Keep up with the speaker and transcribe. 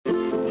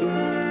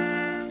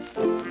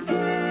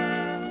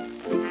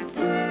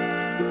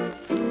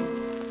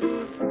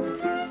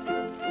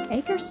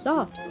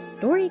Makersoft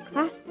Story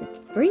Classic,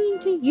 bringing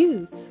to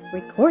you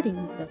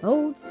recordings of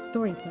old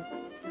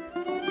storybooks.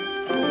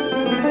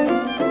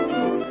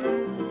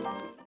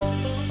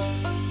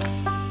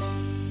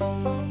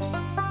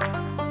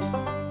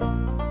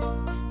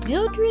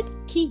 Mildred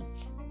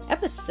Keith,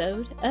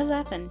 Episode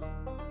 11.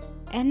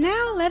 "And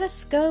now let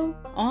us go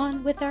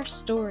on with our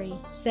story,"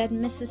 said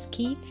Mrs.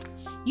 Keith.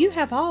 "You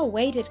have all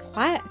waited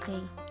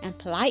quietly and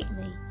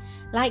politely,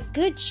 like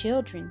good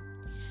children.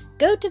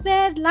 'Go to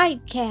bed,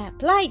 Lightcap,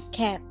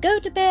 Lightcap, go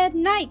to bed,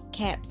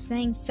 Nightcap,'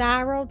 sang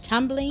Cyril,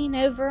 tumbling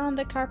over on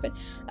the carpet.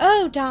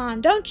 "Oh,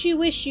 Don, don't you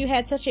wish you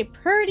had such a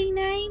purty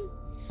name?"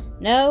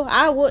 "No,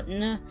 I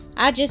wouldn't.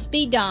 I'd just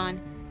be Don."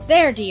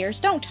 "There, dears,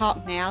 don't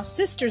talk now.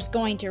 Sister's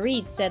going to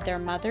read," said their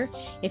mother.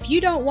 "If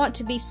you don't want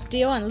to be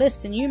still and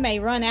listen, you may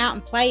run out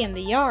and play in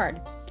the yard."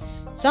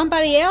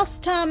 "Somebody else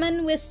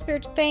tummin',"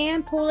 whispered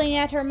Fan, pulling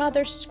at her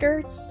mother's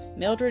skirts.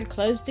 Mildred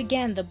closed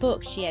again the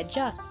book she had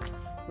just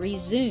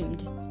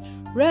resumed,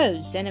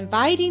 rose, and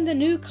inviting the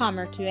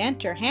newcomer to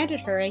enter, handed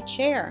her a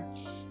chair.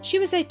 She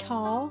was a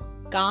tall,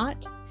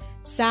 gaunt,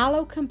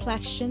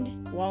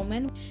 sallow-complexioned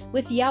woman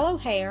with yellow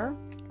hair,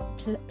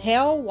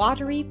 pale,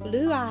 watery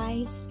blue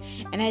eyes,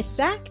 and a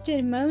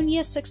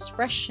sanctimonious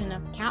expression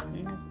of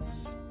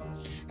countenance.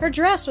 Her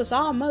dress was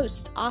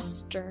almost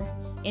austere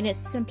in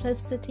its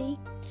simplicity,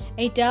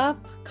 a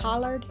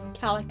dove-collared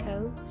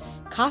calico,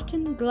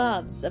 cotton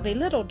gloves of a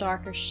little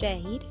darker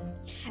shade,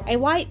 a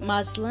white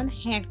muslin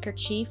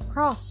handkerchief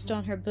crossed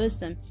on her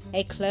bosom,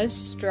 a close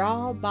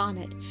straw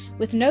bonnet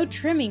with no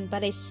trimming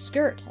but a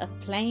skirt of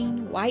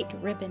plain white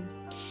ribbon,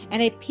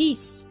 and a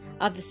piece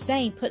of the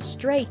same put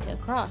straight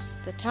across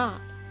the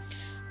top,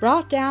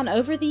 brought down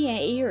over the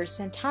ears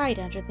and tied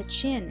under the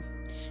chin.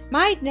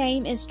 "My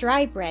name is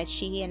Drybread,"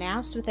 she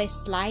announced with a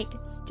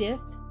slight, stiff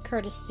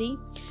courtesy,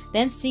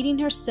 then seating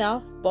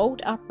herself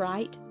bolt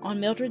upright on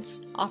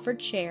Mildred's offered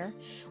chair,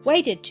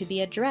 waited to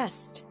be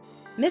addressed.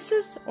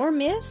 "Mrs. or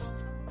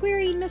Miss?"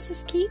 queried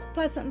Mrs. Keith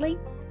pleasantly.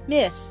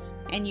 "Miss.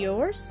 And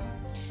yours?"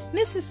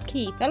 "Mrs.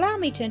 Keith. Allow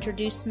me to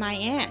introduce my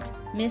aunt,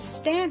 Miss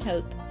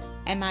Stanhope,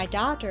 and my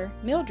daughter,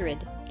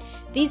 Mildred.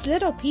 These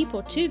little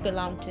people, too,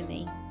 belong to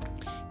me."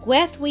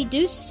 "Gweth, we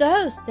do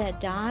so," said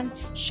Don,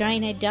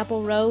 showing a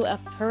double row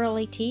of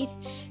pearly teeth.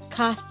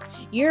 "Coth,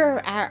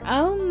 you're our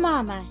own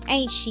mamma,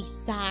 ain't she,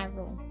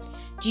 Cyril?"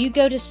 "Do you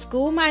go to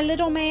school, my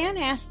little man?"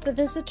 asked the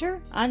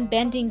visitor,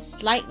 unbending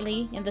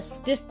slightly in the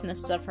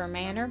stiffness of her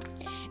manner.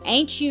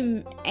 Ain't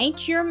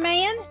your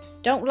man?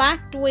 Don't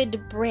like the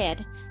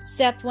bread,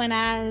 'cept when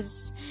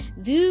I's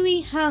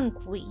vewy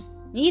hungry."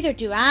 "Neither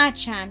do I,"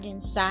 chimed in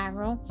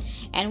Cyril.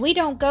 "And we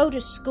don't go to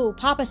school.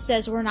 Papa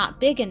says we're not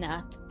big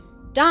enough."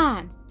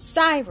 "Don,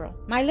 Cyril,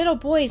 my little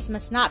boys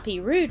must not be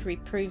rude,"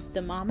 reproved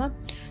the mamma.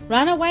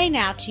 "Run away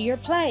now to your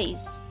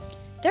plays."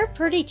 "They're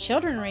pretty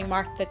children,"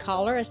 remarked the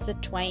caller as the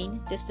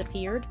twain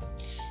disappeared.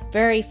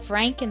 "Very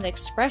frank in the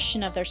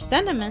expression of their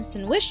sentiments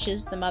and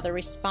wishes," the mother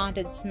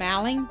responded,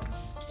 smiling.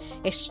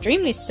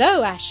 "Extremely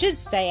so, I should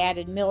say,"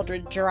 added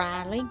Mildred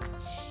dryly.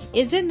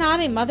 "Is it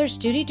not a mother's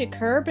duty to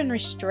curb and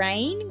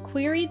restrain?"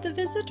 queried the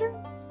visitor,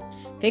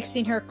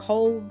 fixing her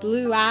cold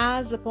blue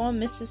eyes upon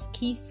Mrs.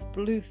 Keith's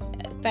blue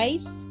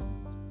face.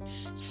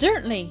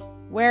 "Certainly,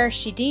 where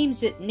she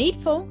deems it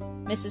needful."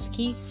 Mrs.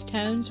 Keith's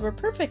tones were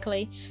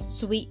perfectly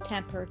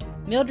sweet-tempered.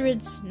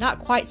 Mildred's not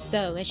quite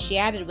so, as she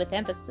added with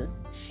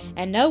emphasis,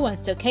 "and no one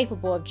so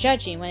capable of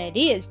judging when it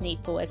is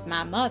needful as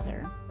my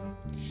mother."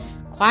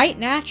 Quite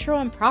natural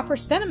and proper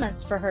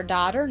sentiments for her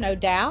daughter, no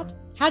doubt.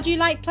 "How do you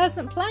like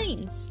Pleasant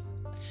Plains?"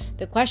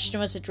 The question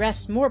was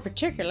addressed more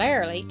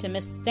particularly to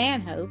Miss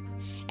Stanhope,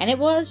 and it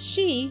was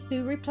she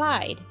who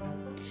replied.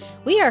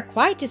 "We are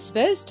quite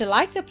disposed to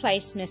like the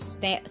place, Miss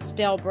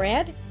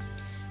Stalbread.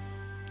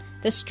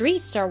 The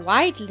streets are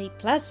widely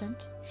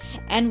pleasant,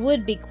 and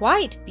would be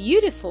quite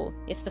beautiful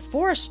if the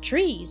forest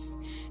trees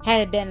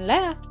had been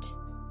left."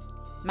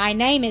 "My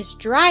name is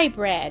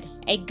Drybread,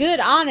 a good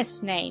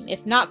honest name,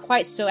 if not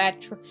quite so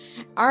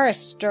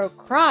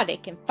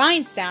aristocratic and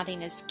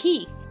fine-sounding as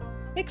Keith."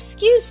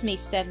 "Excuse me,"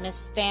 said Miss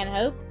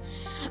Stanhope.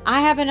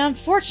 "I have an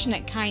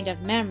unfortunate kind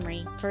of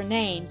memory for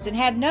names, and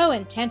had no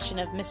intention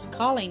of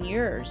miscalling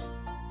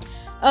yours."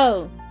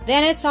 "Oh,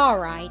 then it's all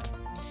right.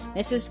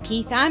 Mrs.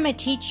 Keith, I'm a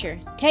teacher.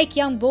 Take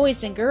young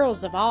boys and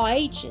girls of all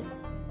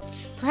ages.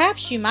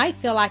 Perhaps you might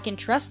feel like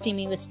entrusting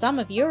me with some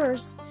of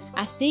yours.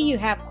 I see you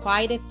have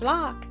quite a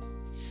flock."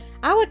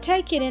 "I would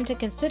take it into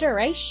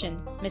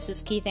consideration,"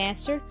 Mrs. Keith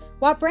answered.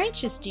 "What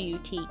branches do you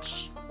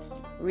teach?"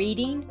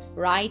 "Reading,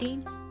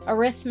 writing,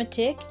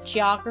 arithmetic,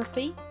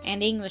 geography,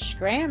 and English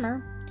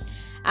grammar."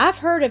 "I've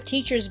heard of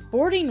teachers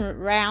boarding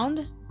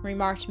round,"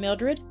 remarked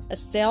Mildred,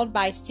 assailed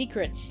by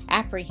secret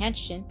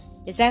apprehension.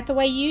 "Is that the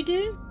way you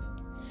do?"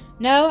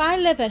 "No, I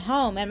live at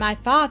home, at my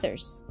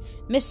father's."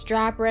 Miss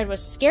Drybread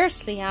was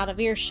scarcely out of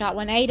earshot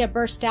when Ada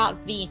burst out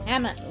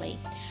vehemently.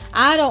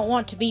 "I don't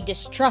want to be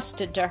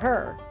distrusted to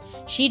her.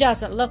 She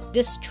doesn't look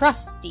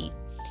distrusty,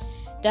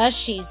 does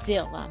she,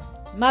 Zillah?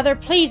 Mother,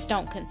 please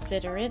don't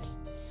consider it."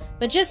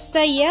 But just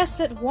say yes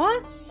at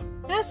once?"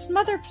 asked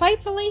Mother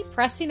playfully,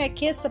 pressing a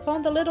kiss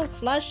upon the little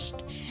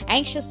flushed,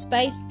 anxious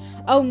face.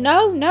 "Oh,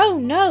 no, no,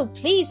 no,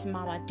 please,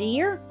 Mamma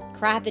dear,"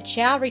 cried the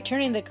child,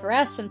 returning the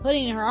caress and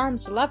putting her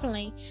arms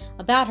lovingly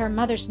about her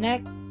mother's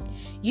neck.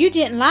 "You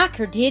didn't like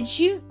her, did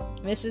you?"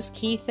 Mrs.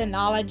 Keith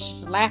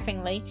acknowledged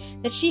laughingly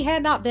that she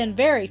had not been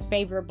very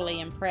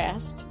favorably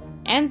impressed.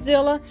 And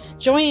Zillah,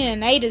 joining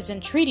in Ada's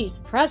entreaties,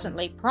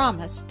 presently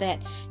promised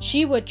that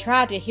she would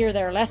try to hear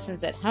their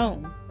lessons at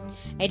home,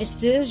 a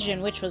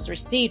decision which was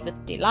received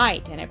with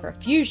delight and a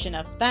profusion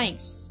of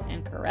thanks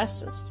and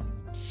caresses.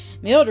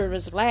 Mildred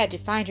was glad to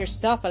find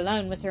herself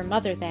alone with her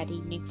mother that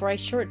evening for a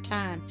short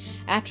time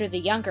after the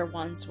younger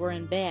ones were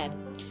in bed,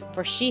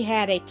 for she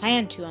had a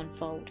plan to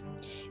unfold.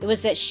 It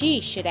was that she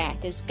should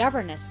act as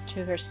governess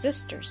to her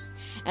sisters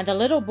and the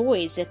little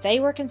boys if they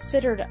were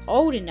considered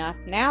old enough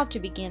now to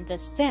begin the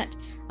ascent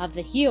of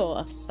the hill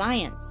of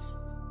science.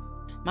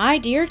 "My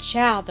dear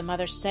child," the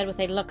mother said with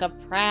a look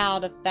of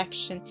proud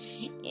affection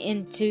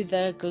into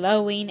the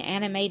glowing,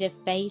 animated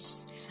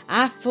face,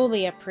 "I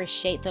fully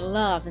appreciate the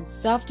love and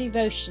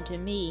self-devotion to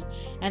me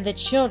and the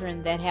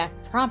children that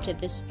have prompted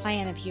this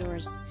plan of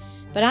yours.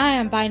 But I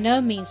am by no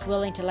means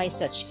willing to lay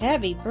such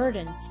heavy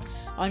burdens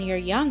on your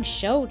young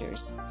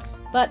shoulders."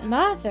 "But,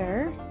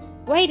 Mother—"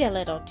 "Wait a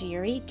little,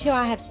 dearie, till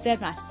I have said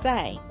my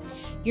say.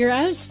 Your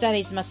own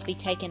studies must be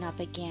taken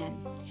up again.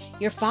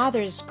 Your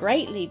father is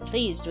greatly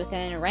pleased with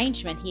an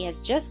arrangement he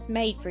has just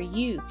made for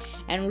you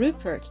and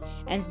Rupert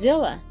and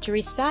Zillah to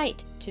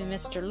recite to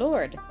Mr.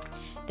 Lord.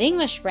 The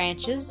English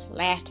branches,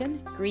 Latin,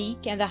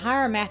 Greek, and the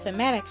higher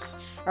mathematics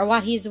are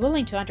what he is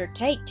willing to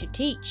undertake to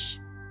teach."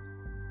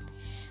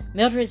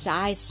 Mildred's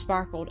eyes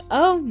sparkled.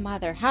 "Oh,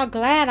 Mother, how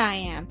glad I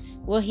am!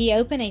 Will he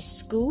open a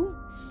school?"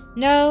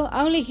 "No,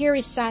 only hear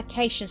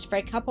recitations for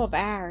a couple of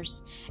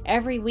hours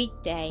every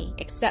weekday,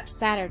 except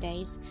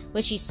Saturdays,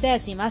 which he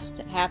says he must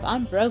have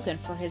unbroken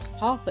for his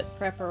pulpit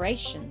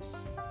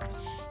preparations."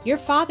 "Your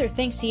father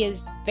thinks he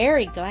is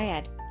very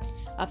glad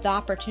of the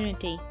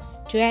opportunity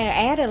to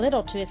add a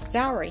little to his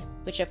salary,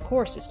 which of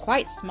course is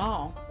quite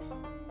small."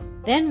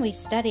 "Then we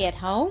study at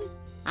home?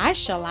 I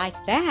shall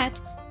like that.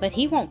 But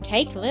he won't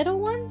take little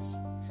ones?"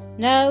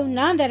 "No,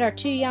 none that are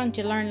too young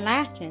to learn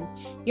Latin.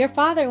 Your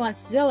father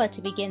wants Zillah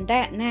to begin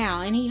that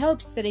now, and he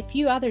hopes that a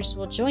few others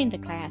will join the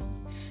class.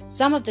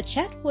 Some of the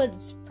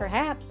Chetwoods,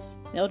 perhaps."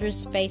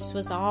 Mildred's face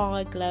was all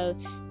aglow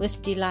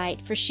with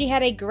delight, for she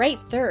had a great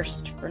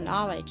thirst for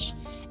knowledge,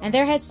 and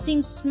there had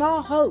seemed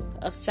small hope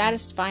of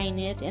satisfying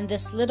it in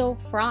this little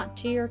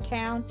frontier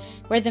town,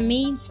 where the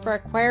means for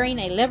acquiring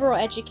a liberal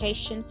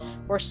education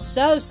were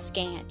so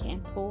scant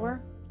and poor.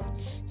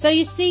 "So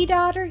you see,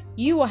 daughter,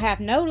 you will have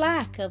no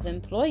lack of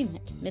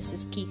employment,"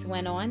 Mrs. Keith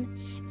went on,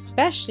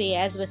 "especially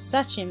as with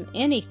such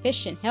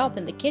inefficient help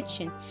in the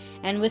kitchen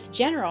and with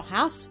general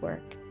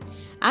housework.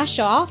 I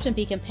shall often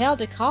be compelled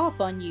to call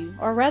upon you,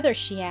 or rather,"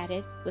 she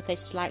added, with a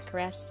slight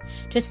caress,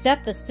 "to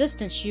accept the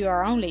assistance you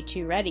are only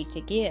too ready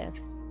to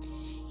give."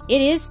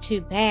 "It is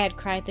too bad,"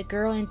 cried the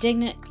girl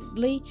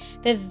indignantly,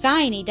 "that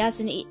Viney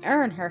doesn't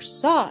earn her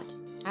salt.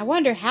 I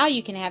wonder how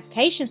you can have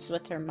patience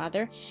with her,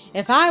 Mother.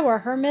 If I were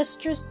her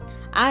mistress,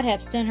 I'd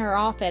have sent her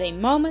off at a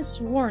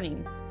moment's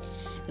warning,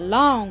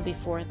 long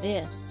before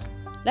this.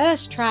 Let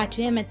us try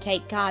to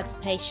imitate God's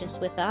patience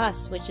with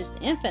us, which is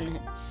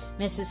infinite,"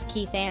 Mrs.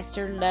 Keith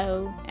answered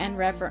low and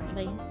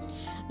reverently.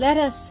 "Let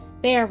us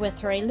bear with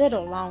her a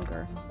little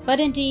longer. But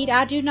indeed,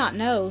 I do not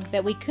know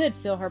that we could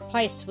fill her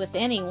place with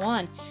any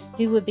one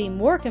who would be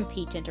more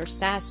competent or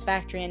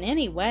satisfactory in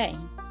any way."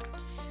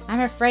 "I'm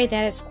afraid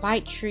that is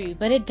quite true,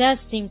 but it does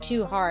seem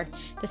too hard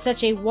that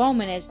such a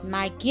woman as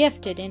my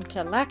gifted,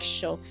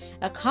 intellectual,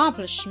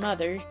 accomplished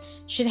mother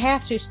should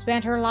have to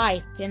spend her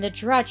life in the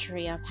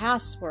drudgery of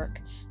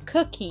housework,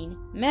 cooking,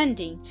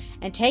 mending,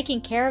 and taking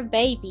care of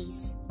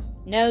babies.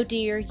 No,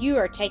 dear, you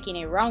are taking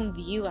a wrong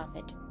view of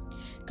it.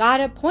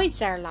 God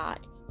appoints our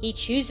lot. He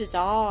chooses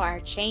all our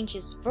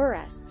changes for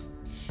us.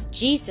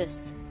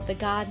 Jesus, the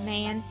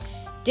God-man,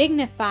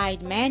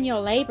 dignified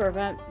manual labor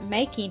by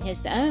making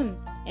his own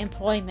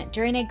employment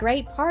during a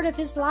great part of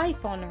his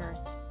life on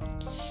earth.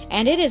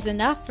 And it is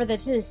enough for the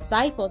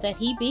disciple that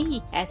he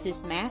be as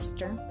his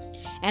master,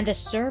 and the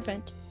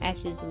servant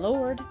as his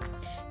Lord.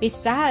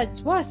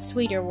 Besides, what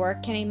sweeter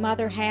work can a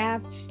mother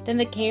have than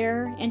the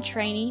care and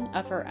training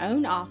of her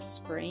own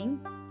offspring?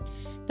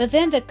 But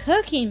then the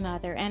cooking,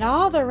 Mother, and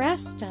all the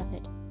rest of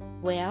it.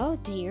 Well,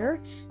 dear,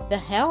 the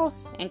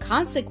health, and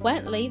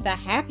consequently the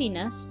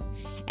happiness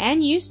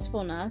and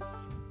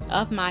usefulness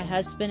of my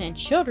husband and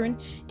children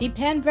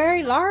depend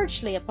very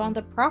largely upon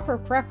the proper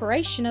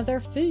preparation of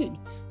their food,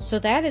 so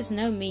that is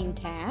no mean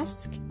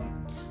task.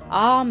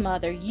 Ah,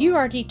 Mother, you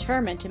are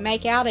determined to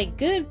make out a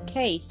good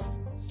case,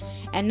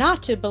 and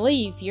not to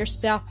believe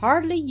yourself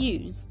hardly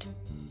used,"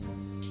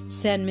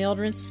 said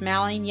Mildred,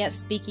 smiling, yet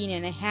speaking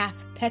in a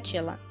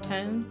half-petulant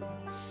tone.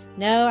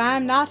 "No, I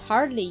am not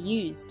hardly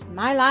used.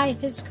 My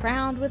life is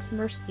crowned with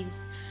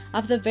mercies,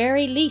 of the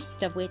very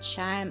least of which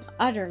I am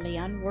utterly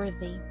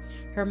unworthy,"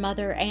 her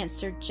mother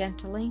answered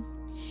gently.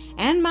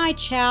 And, my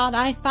child,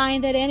 I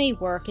find that any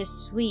work is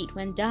sweet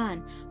when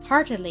done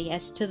heartily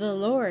as to the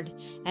Lord,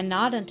 and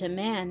not unto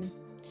men.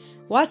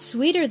 What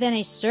sweeter than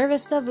a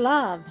service of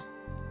love?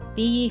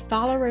 Be ye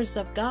followers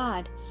of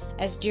God,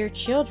 as dear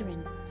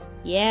children.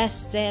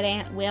 Yes, said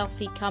Aunt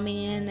Wealthy, coming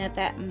in at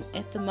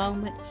the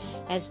moment,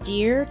 as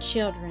dear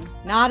children,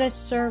 not as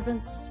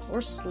servants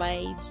or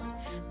slaves,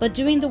 but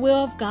doing the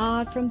will of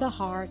God from the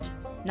heart,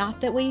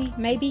 not that we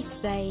may be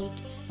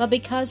saved, but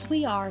because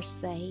we are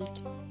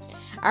saved.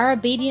 Our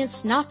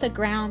obedience not the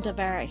ground of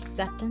our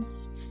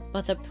acceptance,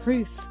 but the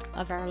proof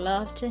of our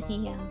love to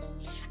Him,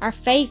 our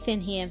faith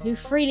in Him who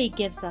freely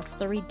gives us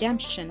the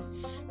redemption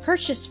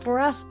purchased for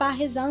us by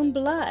His own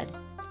blood.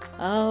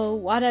 Oh,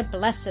 what a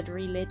blessed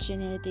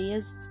religion it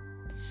is!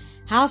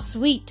 How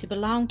sweet to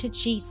belong to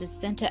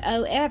Jesus and to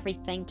owe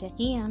everything to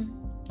Him!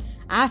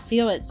 I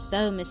feel it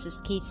so,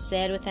 Mrs. Keith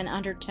said with an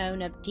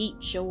undertone of deep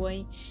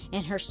joy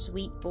in her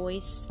sweet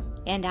voice.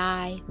 And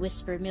I,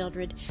 whispered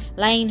Mildred,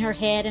 laying her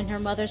head in her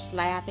mother's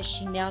lap as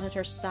she knelt at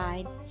her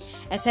side,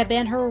 as had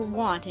been her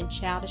wont in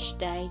childish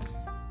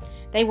days.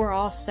 They were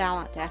all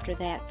silent after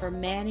that for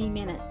many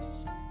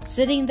minutes,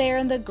 sitting there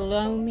in the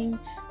gloaming,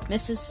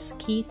 Mrs.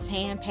 Keith's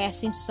hand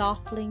passing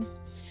softly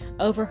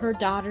over her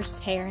daughter's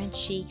hair and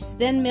cheeks.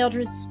 Then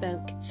Mildred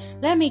spoke.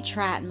 Let me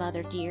try it,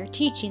 mother dear,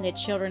 teaching the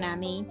children, I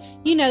mean.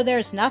 You know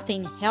there's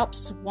nothing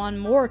helps one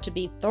more to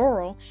be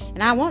thorough,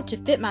 and I want to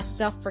fit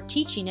myself for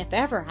teaching if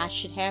ever I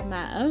should have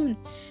my own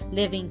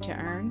living to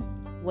earn.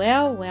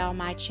 Well, well,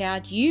 my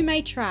child, you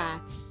may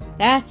try.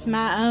 That's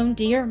my own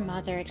dear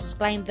mother,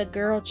 exclaimed the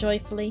girl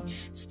joyfully,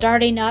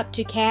 starting up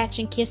to catch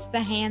and kiss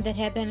the hand that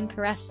had been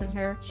caressing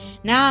her.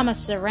 Now I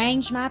must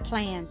arrange my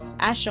plans.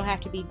 I shall have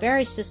to be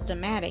very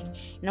systematic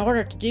in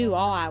order to do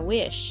all I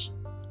wish.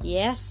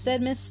 Yes,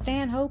 said Miss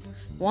Stanhope,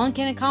 one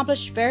can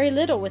accomplish very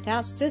little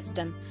without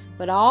system,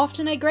 but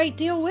often a great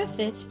deal with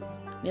it.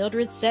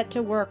 Mildred set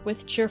to work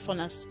with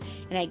cheerfulness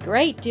and a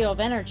great deal of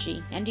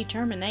energy and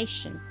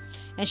determination,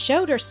 and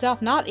showed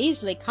herself not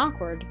easily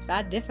conquered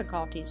by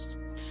difficulties.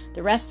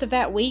 The rest of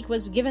that week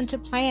was given to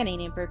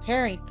planning and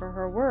preparing for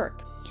her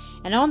work,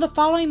 and on the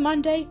following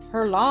Monday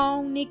her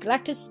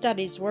long-neglected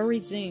studies were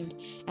resumed,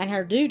 and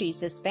her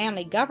duties as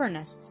family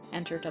governess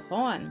entered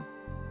upon.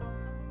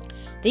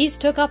 These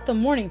took up the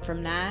morning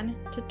from 9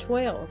 to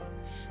 12,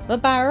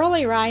 but by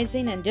early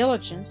rising and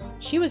diligence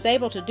she was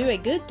able to do a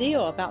good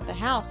deal about the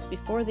house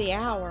before the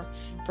hour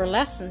for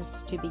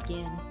lessons to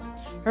begin.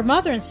 Her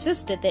mother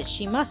insisted that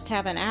she must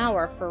have an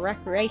hour for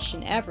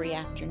recreation every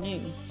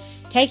afternoon,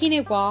 taking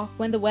a walk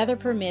when the weather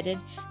permitted,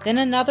 then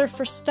another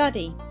for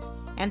study,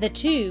 and the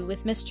two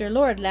with Mr.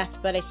 Lord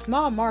left but a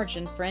small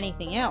margin for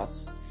anything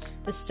else.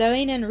 The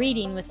sewing and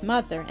reading with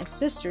mother and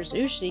sisters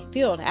usually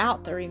filled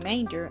out the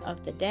remainder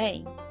of the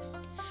day.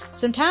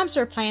 Sometimes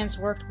her plans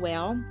worked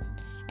well,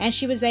 and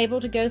she was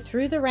able to go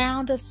through the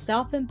round of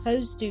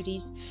self-imposed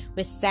duties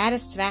with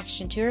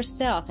satisfaction to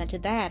herself and to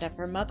that of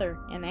her mother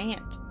and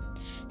aunt,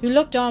 who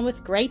looked on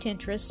with great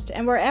interest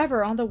and were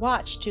ever on the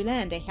watch to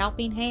lend a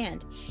helping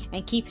hand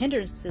and keep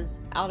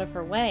hindrances out of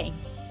her way.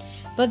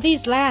 But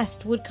these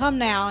last would come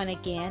now and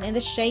again in the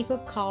shape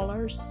of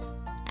callers,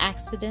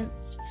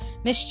 accidents,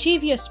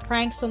 mischievous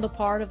pranks on the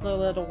part of the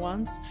little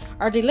ones,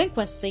 or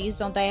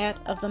delinquencies on that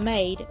of the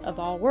maid of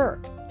all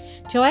work,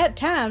 till at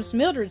times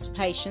Mildred's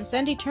patience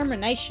and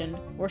determination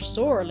were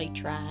sorely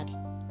tried.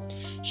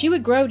 She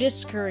would grow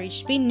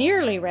discouraged, be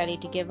nearly ready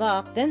to give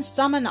up, then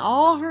summon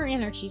all her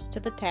energies to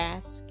the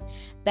task,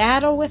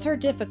 battle with her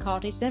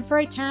difficulties, and for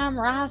a time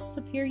rise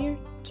superior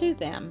to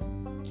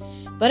them.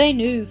 But a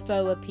new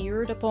foe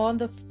appeared upon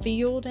the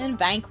field and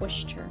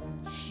vanquished her.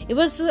 It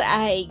was the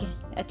ague,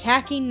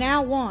 attacking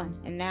now one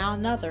and now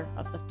another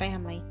of the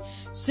family.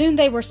 Soon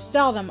they were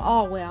seldom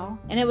all well,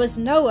 and it was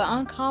no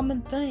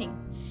uncommon thing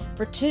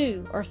for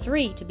 2 or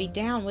 3 to be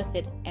down with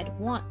it at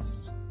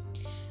once.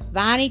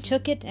 Viney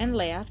took it and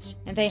left,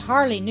 and they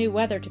hardly knew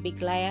whether to be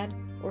glad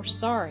or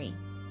sorry.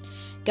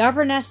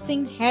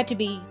 Governessing had to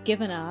be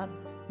given up,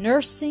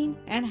 nursing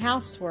and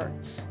housework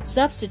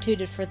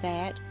substituted for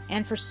that,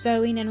 and for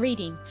sewing and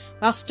reading,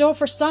 while still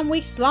for some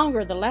weeks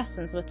longer the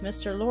lessons with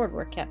Mr. Lord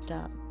were kept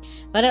up.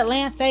 But at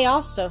length they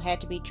also had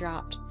to be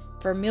dropped,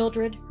 for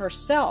Mildred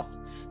herself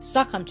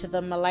succumbed to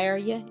the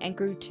malaria and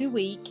grew too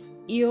weak,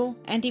 ill,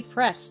 and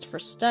depressed for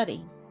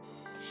study.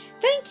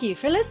 Thank you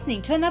for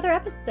listening to another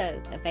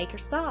episode of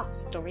Acresoft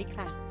Story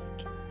Classic.